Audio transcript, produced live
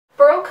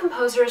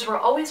composers were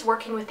always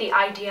working with the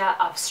idea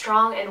of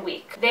strong and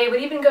weak. They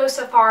would even go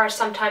so far as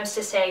sometimes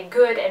to say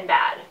good and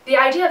bad. The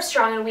idea of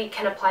strong and weak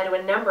can apply to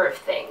a number of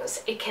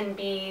things. It can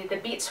be the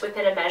beats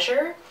within a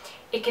measure,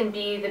 it can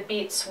be the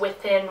beats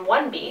within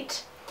one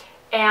beat,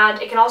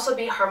 and it can also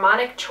be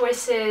harmonic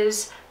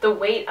choices, the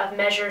weight of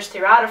measures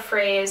throughout a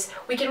phrase.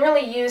 We can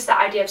really use the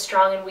idea of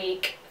strong and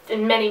weak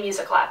in many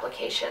musical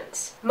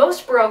applications.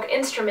 Most Baroque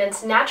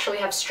instruments naturally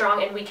have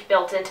strong and weak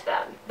built into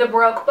them. The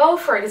Baroque bow,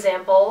 for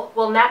example,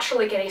 will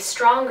naturally get a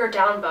stronger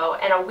down bow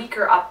and a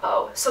weaker up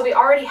bow, so we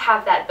already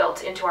have that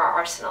built into our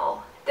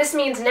arsenal. This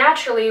means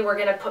naturally we're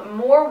going to put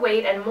more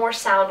weight and more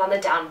sound on the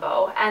down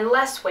bow and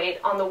less weight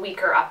on the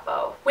weaker up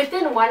bow.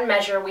 Within one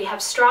measure we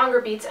have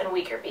stronger beats and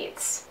weaker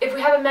beats. If we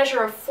have a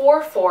measure of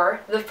 4/4,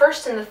 the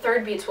first and the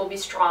third beats will be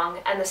strong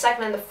and the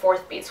second and the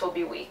fourth beats will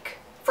be weak.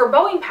 For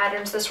bowing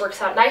patterns, this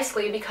works out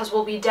nicely because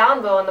we'll be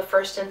down bow on the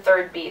first and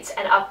third beats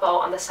and up bow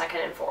on the second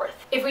and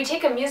fourth. If we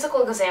take a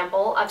musical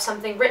example of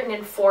something written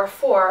in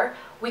 4/4,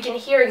 we can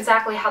hear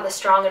exactly how the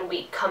strong and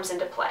weak comes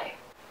into play.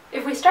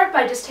 If we start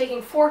by just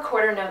taking 4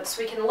 quarter notes,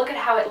 we can look at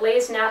how it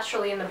lays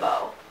naturally in the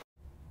bow.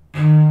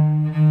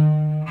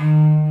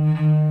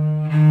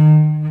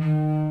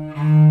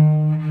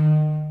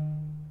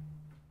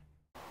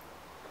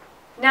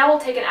 Now we'll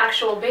take an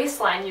actual bass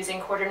line using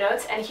quarter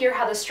notes and hear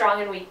how the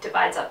strong and weak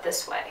divides up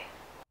this way.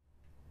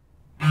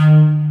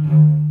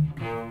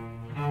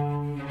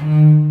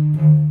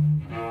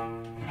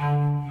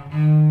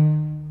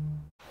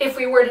 If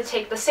we were to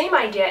take the same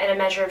idea in a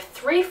measure of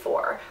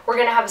 3/4, we're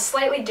going to have a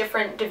slightly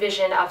different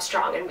division of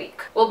strong and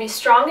weak. We'll be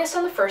strongest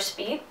on the first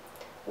beat,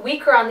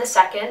 weaker on the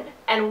second,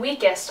 and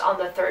weakest on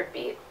the third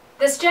beat.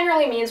 This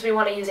generally means we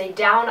want to use a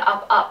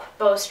down-up-up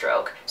bow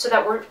stroke so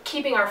that we're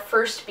keeping our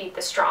first beat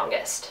the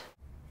strongest.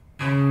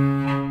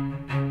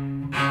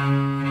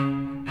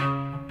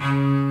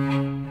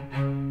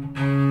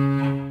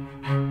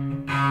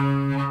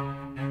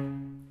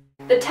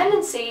 The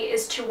tendency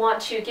is to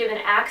want to give an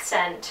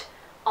accent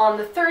on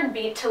the third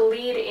beat to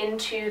lead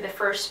into the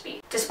first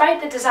beat.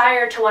 Despite the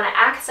desire to want to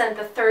accent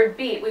the third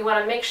beat, we want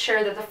to make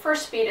sure that the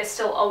first beat is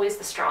still always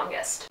the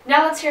strongest.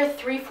 Now let's hear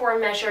 3/4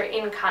 measure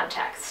in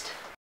context.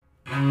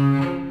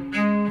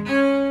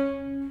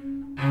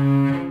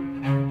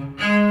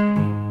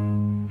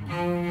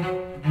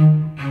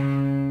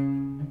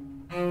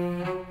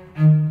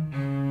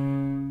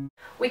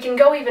 We can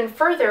go even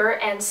further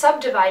and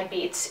subdivide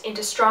beats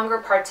into stronger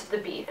parts of the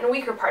beat and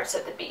weaker parts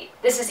of the beat.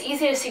 This is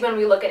easy to see when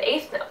we look at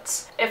eighth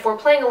notes. If we're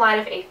playing a line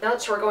of eighth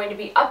notes, we're going to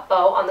be up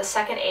bow on the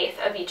second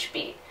eighth of each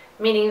beat,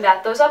 meaning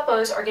that those up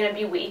bows are going to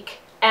be weak,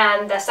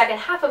 and the second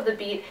half of the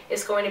beat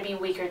is going to be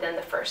weaker than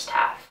the first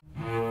half.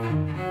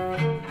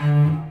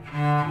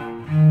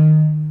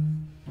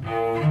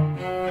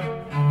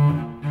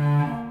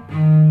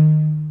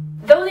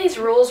 Though these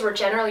rules were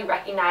generally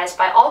recognized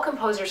by all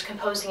composers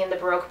composing in the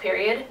Baroque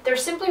period, they're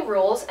simply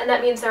rules, and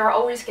that means there are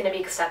always going to be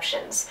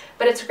exceptions.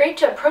 But it's great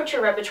to approach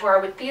your repertoire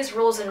with these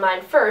rules in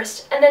mind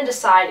first, and then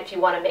decide if you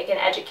want to make an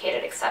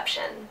educated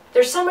exception.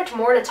 There's so much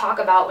more to talk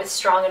about with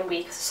strong and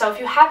weak, so if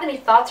you have any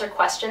thoughts or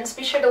questions,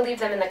 be sure to leave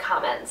them in the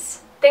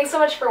comments. Thanks so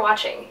much for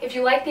watching. If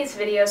you like these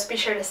videos, be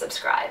sure to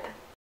subscribe.